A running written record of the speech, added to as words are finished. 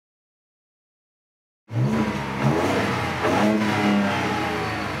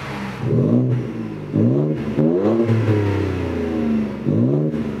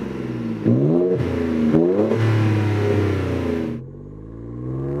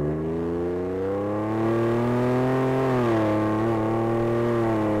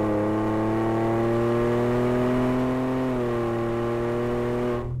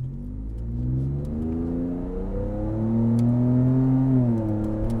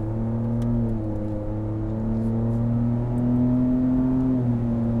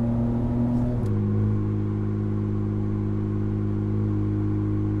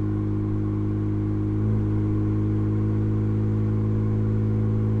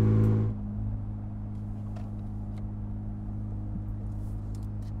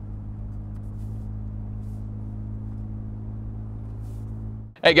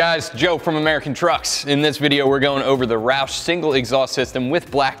Hey guys, Joe from American Trucks. In this video, we're going over the Roush Single Exhaust System with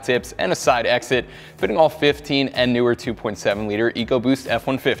black tips and a side exit, fitting all 15 and newer 2.7 liter EcoBoost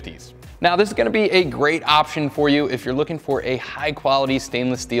F150s. Now, this is going to be a great option for you if you're looking for a high quality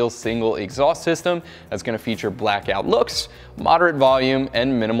stainless steel single exhaust system that's going to feature blackout looks, moderate volume,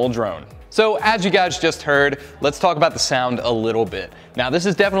 and minimal drone. So as you guys just heard, let's talk about the sound a little bit. Now, this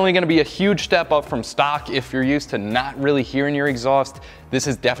is definitely going to be a huge step up from stock. If you're used to not really hearing your exhaust, this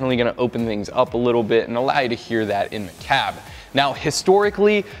is definitely going to open things up a little bit and allow you to hear that in the cab. Now,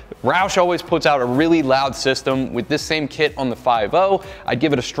 historically, Roush always puts out a really loud system. With this same kit on the 5.0, I'd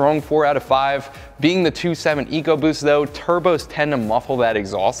give it a strong 4 out of 5. Being the 2.7 EcoBoost though, turbos tend to muffle that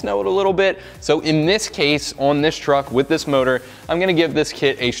exhaust note a little bit. So in this case, on this truck with this motor, I'm gonna give this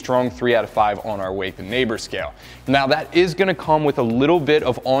kit a strong 3 out of 5 on our Wake the Neighbor scale. Now that is gonna come with a little bit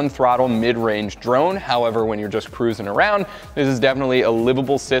of on-throttle mid-range drone. However, when you're just cruising around, this is definitely a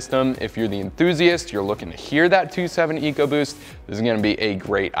livable system. If you're the enthusiast, you're looking to hear that 2.7 EcoBoost, this is gonna be a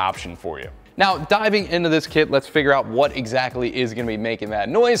great option for you. Now, diving into this kit, let's figure out what exactly is going to be making that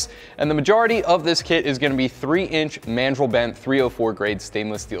noise. And the majority of this kit is going to be 3-inch mandrel-bent 304 grade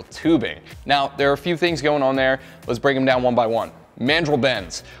stainless steel tubing. Now, there are a few things going on there. Let's break them down one by one. Mandrel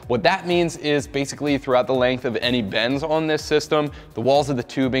bends. What that means is basically throughout the length of any bends on this system, the walls of the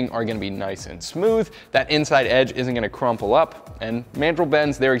tubing are going to be nice and smooth. That inside edge isn't going to crumple up, and mandrel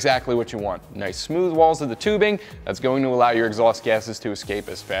bends, they're exactly what you want. Nice smooth walls of the tubing that's going to allow your exhaust gases to escape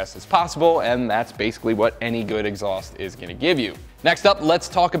as fast as possible, and that's basically what any good exhaust is going to give you. Next up, let's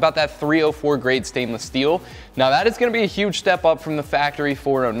talk about that 304 grade stainless steel. Now that is going to be a huge step up from the factory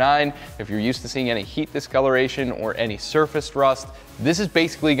 409. If you're used to seeing any heat discoloration or any surface rust, this is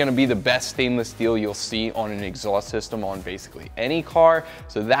basically going to be the best stainless steel you'll see on an exhaust system on basically any car.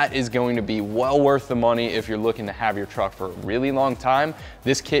 So that is going to be well worth the money if you're looking to have your truck for a really long time.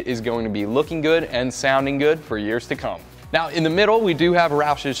 This kit is going to be looking good and sounding good for years to come. Now in the middle, we do have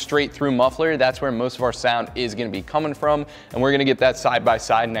Roush's straight through muffler. That's where most of our sound is gonna be coming from. And we're gonna get that side by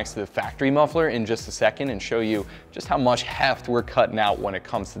side next to the factory muffler in just a second and show you just how much heft we're cutting out when it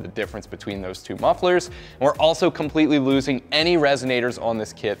comes to the difference between those two mufflers. And we're also completely losing any resonators on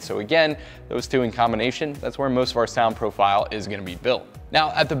this kit. So again, those two in combination, that's where most of our sound profile is gonna be built.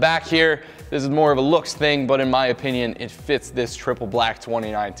 Now at the back here, this is more of a looks thing, but in my opinion, it fits this triple black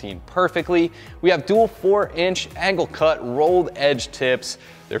 2019 perfectly. We have dual 4-inch angle cut rolled edge tips.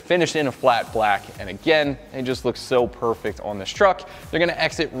 They're finished in a flat black, and again, they just look so perfect on this truck. They're gonna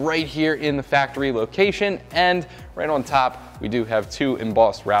exit right here in the factory location, and right on top, we do have 2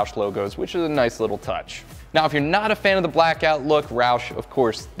 embossed Roush logos, which is a nice little touch. Now, if you're not a fan of the blackout look, Roush, of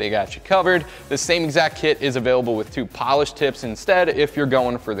course, they got you covered. The same exact kit is available with 2 polished tips instead if you're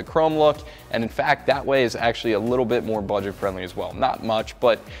going for the chrome look. And in fact, that way is actually a little bit more budget friendly as well. Not much,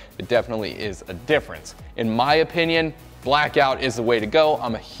 but it definitely is a difference. In my opinion, blackout is the way to go.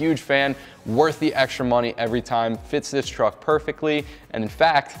 I'm a huge fan, worth the extra money every time, fits this truck perfectly. And in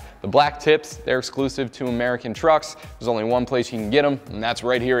fact, the black tips, they're exclusive to American Trucks. There's only one place you can get them, and that's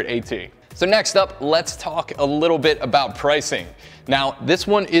right here at AT. So next up, let's talk a little bit about pricing. Now, this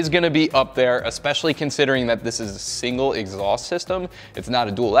one is gonna be up there, especially considering that this is a single exhaust system. It's not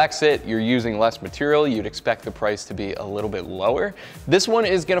a dual exit, you're using less material, you'd expect the price to be a little bit lower. This one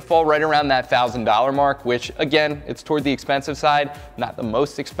is gonna fall right around that $1,000 mark, which again, it's toward the expensive side, not the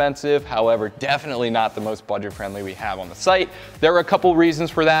most expensive, however, definitely not the most budget friendly we have on the site. There are a couple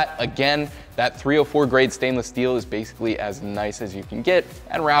reasons for that. Again, that 304 grade stainless steel is basically as nice as you can get,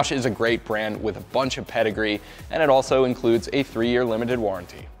 and Roush is a great brand with a bunch of pedigree, and it also includes a 3-year limited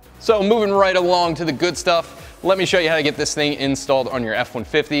warranty. So moving right along to the good stuff, let me show you how to get this thing installed on your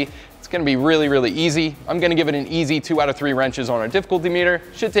F150. It's gonna be really, really easy. I'm gonna give it an easy 2 out of 3 wrenches on our difficulty meter.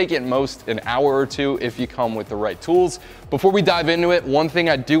 Should take at most an hour or 2 if you come with the right tools. Before we dive into it, one thing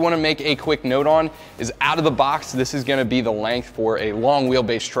I do wanna make a quick note on is out of the box, this is gonna be the length for a long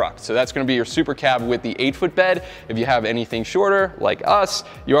wheelbase truck. So that's gonna be your super cab with the 8-foot bed. If you have anything shorter, like us,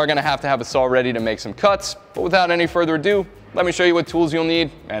 you are gonna have a saw ready to make some cuts. But without any further ado, let me show you what tools you'll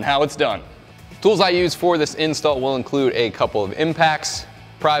need and how it's done. Tools I use for this install will include a couple of impacts,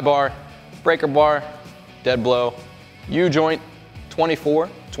 pry bar, breaker bar, dead blow, U-joint, 24,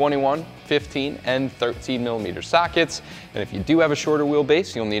 21, 15, and 13 millimeter sockets. And if you do have a shorter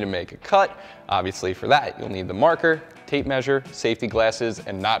wheelbase, you'll need to make a cut. Obviously for that, you'll need the marker, tape measure, safety glasses,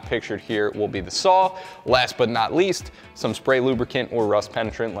 and not pictured here will be the saw. Last but not least, some spray lubricant or rust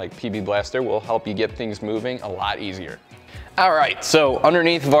penetrant like PB Blaster will help you get things moving a lot easier. All right, so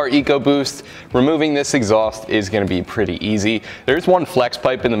underneath of our EcoBoost, removing this exhaust is gonna be pretty easy. There's one flex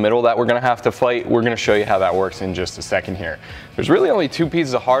pipe in the middle that we're gonna have to fight. We're gonna show you how that works in just a second here. There's really only two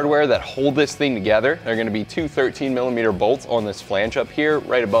pieces of hardware that hold this thing together. They're gonna be two 13mm bolts on this flange up here,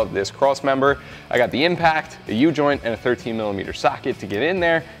 right above this cross member. I got the impact, a U-joint, and a 13mm socket to get in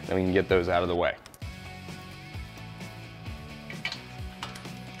there, then we can get those out of the way.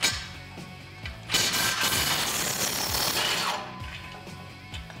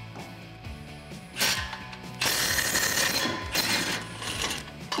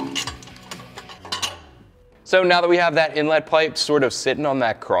 So now that we have that inlet pipe sort of sitting on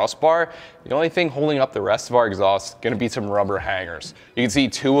that crossbar, the only thing holding up the rest of our exhaust is going to be some rubber hangers. You can see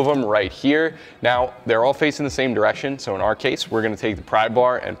two of them right here. Now they're all facing the same direction, so in our case we're going to take the pry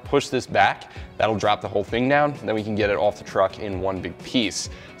bar and push this back. That'll drop the whole thing down, and then we can get it off the truck in one big piece.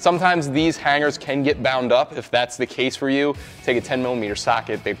 Sometimes these hangers can get bound up. If that's the case for you, take a 10mm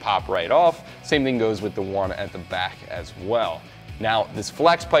socket, they pop right off. Same thing goes with the one at the back as well. Now, this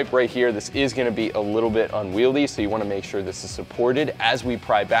flex pipe right here, this is gonna be a little bit unwieldy, so you wanna make sure this is supported as we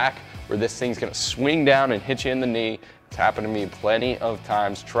pry back, or this thing's gonna swing down and hit you in the knee. It's happened to me plenty of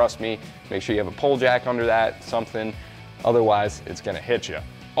times, trust me. Make sure you have a pull jack under that, something, otherwise it's gonna hit you.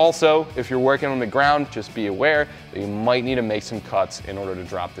 Also, if you're working on the ground, just be aware that you might need to make some cuts in order to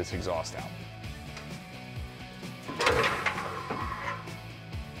drop this exhaust out.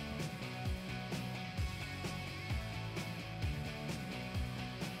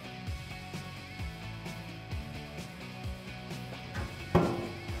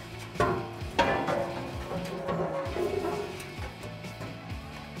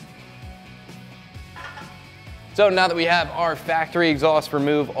 So now that we have our factory exhaust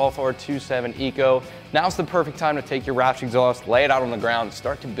removed off our 2.7 Eco, now's the perfect time to take your Roush exhaust, lay it out on the ground,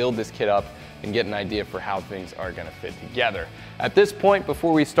 start to build this kit up, and get an idea for how things are gonna fit together. At this point,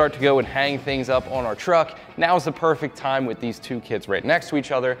 before we start to go and hang things up on our truck, now is the perfect time with these two kits right next to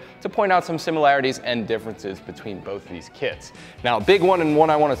each other to point out some similarities and differences between both of these kits. Now, a big one and one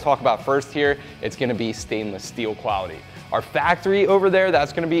I wanna talk about first here, it's gonna be stainless steel quality. Our factory over there,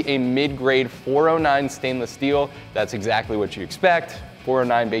 that's gonna be a mid-grade 409 stainless steel. That's exactly what you expect.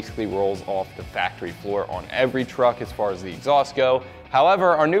 409 basically rolls off the factory floor on every truck as far as the exhausts go.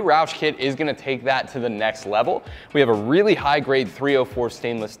 However, our new Roush kit is gonna take that to the next level. We have a really high grade 304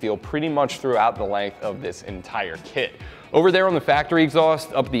 stainless steel pretty much throughout the length of this entire kit. Over there on the factory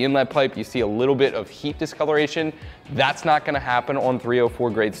exhaust, up the inlet pipe, you see a little bit of heat discoloration. That's not gonna happen on 304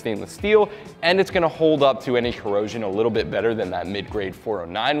 grade stainless steel, and it's gonna hold up to any corrosion a little bit better than that mid-grade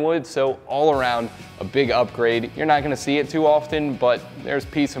 409 would. So all around, a big upgrade. You're not gonna see it too often, but there's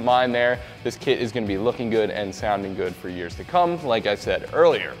peace of mind there. This kit is gonna be looking good and sounding good for years to come, like I said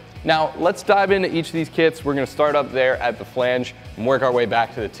earlier. Now, let's dive into each of these kits. We're gonna start up there at the flange and work our way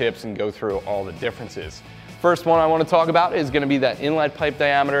back to the tips and go through all the differences. First one I want to talk about is going to be that inlet pipe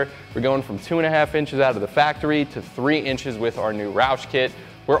diameter. We're going from 2.5 inches out of the factory to 3 inches with our new Roush kit.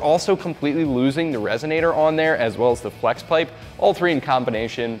 We're also completely losing the resonator on there as well as the flex pipe. All three in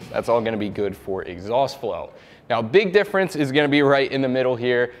combination, that's all going to be good for exhaust flow. Now, a big difference is going to be right in the middle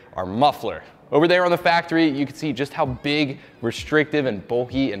here, our muffler. Over there on the factory, you can see just how big, restrictive, and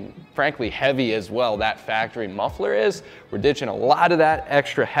bulky, and frankly heavy as well that factory muffler is. We're ditching a lot of that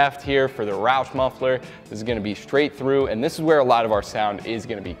extra heft here for the Roush muffler. This is gonna be straight through, and this is where a lot of our sound is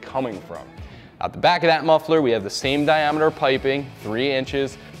gonna be coming from. Out the back of that muffler, we have the same diameter piping, 3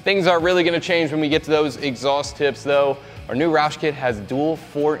 inches. Things aren't really gonna change when we get to those exhaust tips though. Our new Roush kit has dual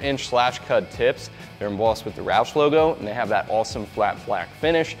 4-inch slash cut tips. They're embossed with the Roush logo, and they have that awesome flat black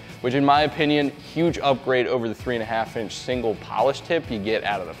finish, which in my opinion, huge upgrade over the 3.5-inch single polish tip you get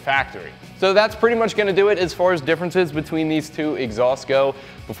out of the factory. So that's pretty much gonna do it as far as differences between these two exhausts go.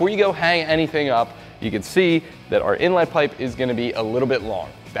 Before you go hang anything up, you can see that our inlet pipe is gonna be a little bit long.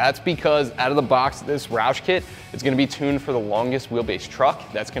 That's because out of the box, this Roush kit is gonna be tuned for the longest wheelbase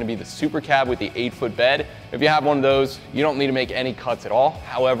truck. That's gonna be the Super Cab with the 8-foot bed. If you have one of those, you don't need to make any cuts at all.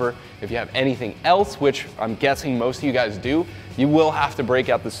 However, if you have anything else, which I'm guessing most of you guys do, you will have to break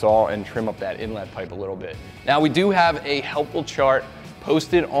out the saw and trim up that inlet pipe a little bit. Now, we do have a helpful chart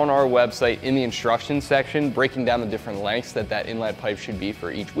posted on our website in the instructions section, breaking down the different lengths that inlet pipe should be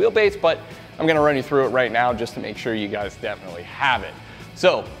for each wheelbase, but I'm gonna run you through it right now just to make sure you guys definitely have it.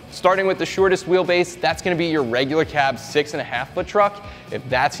 So, starting with the shortest wheelbase, that's gonna be your regular cab 6.5-foot truck. If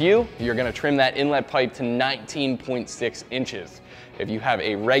that's you, you're gonna trim that inlet pipe to 19.6 inches. If you have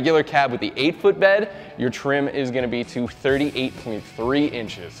a regular cab with the 8-foot bed, your trim is gonna be to 38.3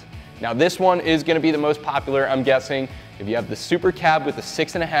 inches. Now this one is gonna be the most popular, I'm guessing. If you have the Super Cab with the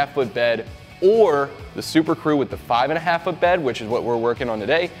 6.5-foot bed, or the Super Crew with the 5.5 foot bed, which is what we're working on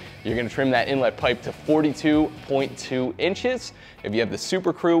today. You're gonna trim that inlet pipe to 42.2 inches. If you have the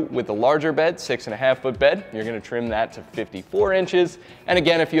Super Crew with the larger bed, 6.5 foot bed, you're gonna trim that to 54 inches. And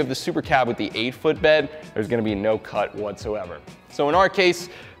again, if you have the Super Cab with the 8 foot bed, there's gonna be no cut whatsoever. So in our case,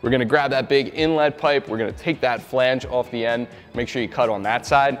 we're gonna grab that big inlet pipe, we're gonna take that flange off the end, make sure you cut on that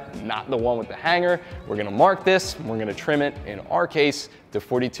side, not the one with the hanger. We're gonna mark this, and we're gonna trim it, in our case, to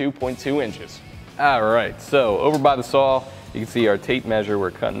 42.2 inches. All right, so over by the saw, you can see our tape measure,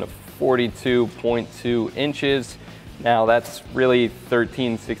 we're cutting to 42.2 inches. Now that's really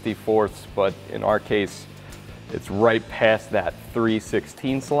 13/64, but in our case, it's right past that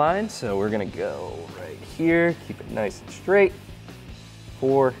 3/16 line. So we're gonna go right here, keep it nice and straight.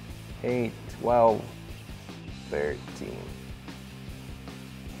 4, 8, 12, 13.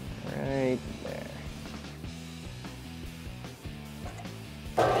 Right there.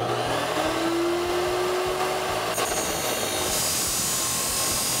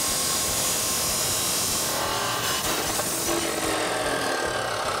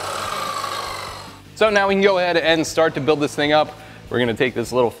 So now we can go ahead and start to build this thing up. We're gonna take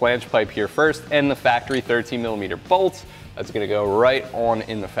this little flange pipe here first and the factory 13mm bolts. That's gonna go right on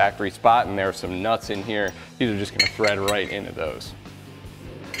in the factory spot, and there are some nuts in here. These are just gonna thread right into those.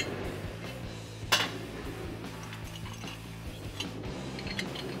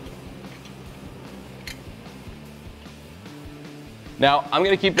 Now, I'm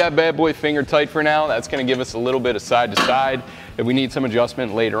gonna keep that bad boy finger tight for now. That's gonna give us a little bit of side to side. If we need some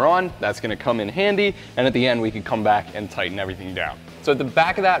adjustment later on, that's gonna come in handy. And at the end, we can come back and tighten everything down. So at the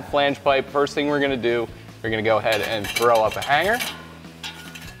back of that flange pipe, first thing we're gonna do, we're gonna go ahead and throw up a hanger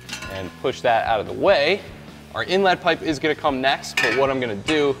and push that out of the way. Our inlet pipe is gonna come next, but what I'm gonna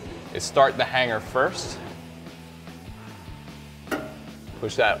do is start the hanger first.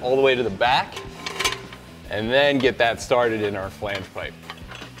 Push that all the way to the back, and then get that started in our flange pipe.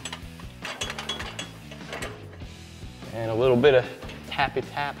 And a little bit of tappy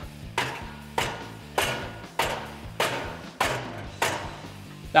tap.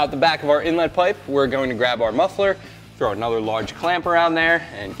 Now at the back of our inlet pipe, we're going to grab our muffler, throw another large clamp around there,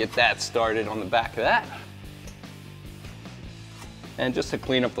 and get that started on the back of that. And just to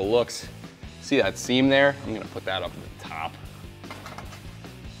clean up the looks, see that seam there? I'm gonna put that up at the top.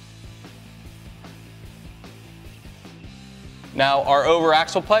 Now our over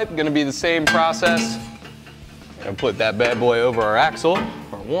axle pipe, gonna be the same process. Gonna put that bad boy over our axle,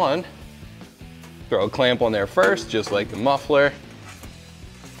 or one. Throw a clamp on there first, just like the muffler.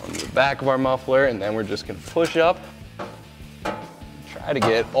 On the back of our muffler, and then we're just gonna push up. Try to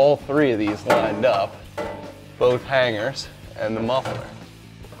get all three of these lined up, both hangers and the muffler.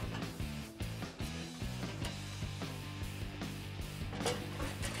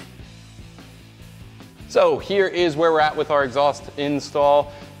 So here is where we're at with our exhaust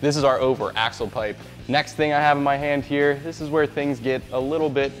install. This is our over axle pipe. Next thing I have in my hand here, this is where things get a little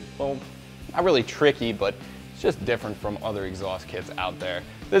bit, well, not really tricky, but it's just different from other exhaust kits out there.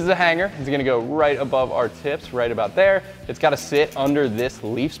 This is a hanger. It's gonna go right above our tips, right about there. It's gotta sit under this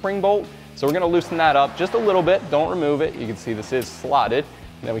leaf spring bolt. So we're gonna loosen that up just a little bit. Don't remove it. You can see this is slotted.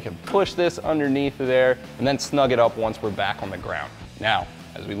 And then we can push this underneath there and then snug it up once we're back on the ground. Now,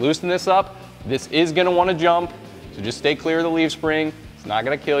 as we loosen this up, this is gonna wanna jump. So just stay clear of the leaf spring. It's not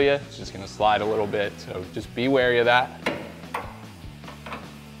gonna kill you. It's just gonna slide a little bit. So just be wary of that.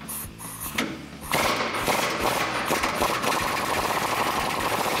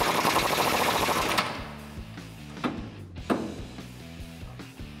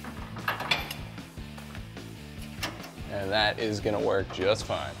 And that is gonna work just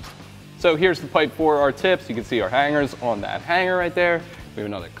fine. So here's the pipe for our tips. You can see our hangers on that hanger right there. We have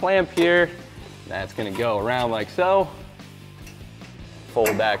another clamp here. That's gonna go around like so.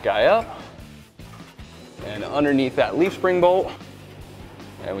 Fold that guy up. And underneath that leaf spring bolt,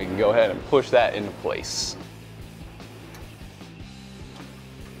 and we can go ahead and push that into place.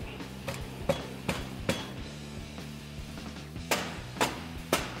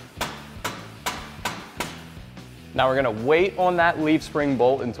 Now we're gonna wait on that leaf spring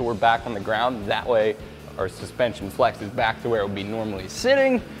bolt until we're back on the ground. That way our suspension flexes back to where it would be normally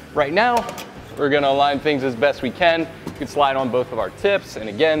sitting. Right now, we're gonna align things as best we can. You can slide on both of our tips. And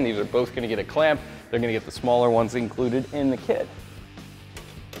again, these are both gonna get a clamp. They're gonna get the smaller ones included in the kit.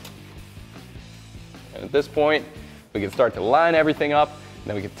 And at this point, we can start to line everything up, and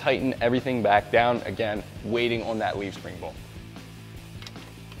then we can tighten everything back down, again, waiting on that leaf spring bolt.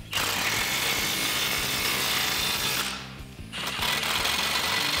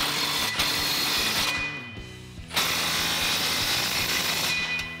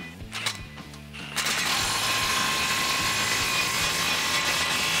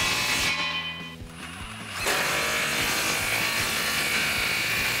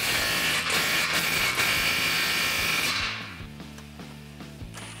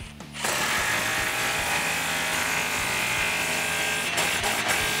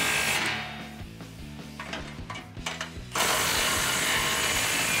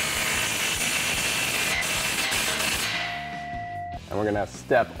 we're gonna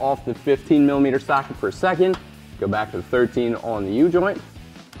step off the 15mm socket per second, go back to 13 on the U-joint,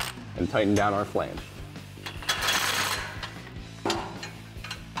 and tighten down our flange.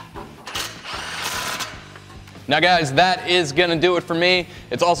 Now guys, that is gonna do it for me.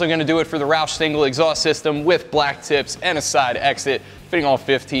 It's also gonna do it for the Roush Single Exhaust System with black tips and a side exit, fitting all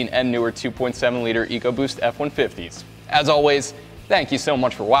 15 and newer 2.7L EcoBoost F150s. As always, thank you so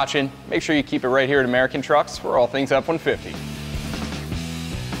much for watching. Make sure you keep it right here at American Trucks for all things F-150.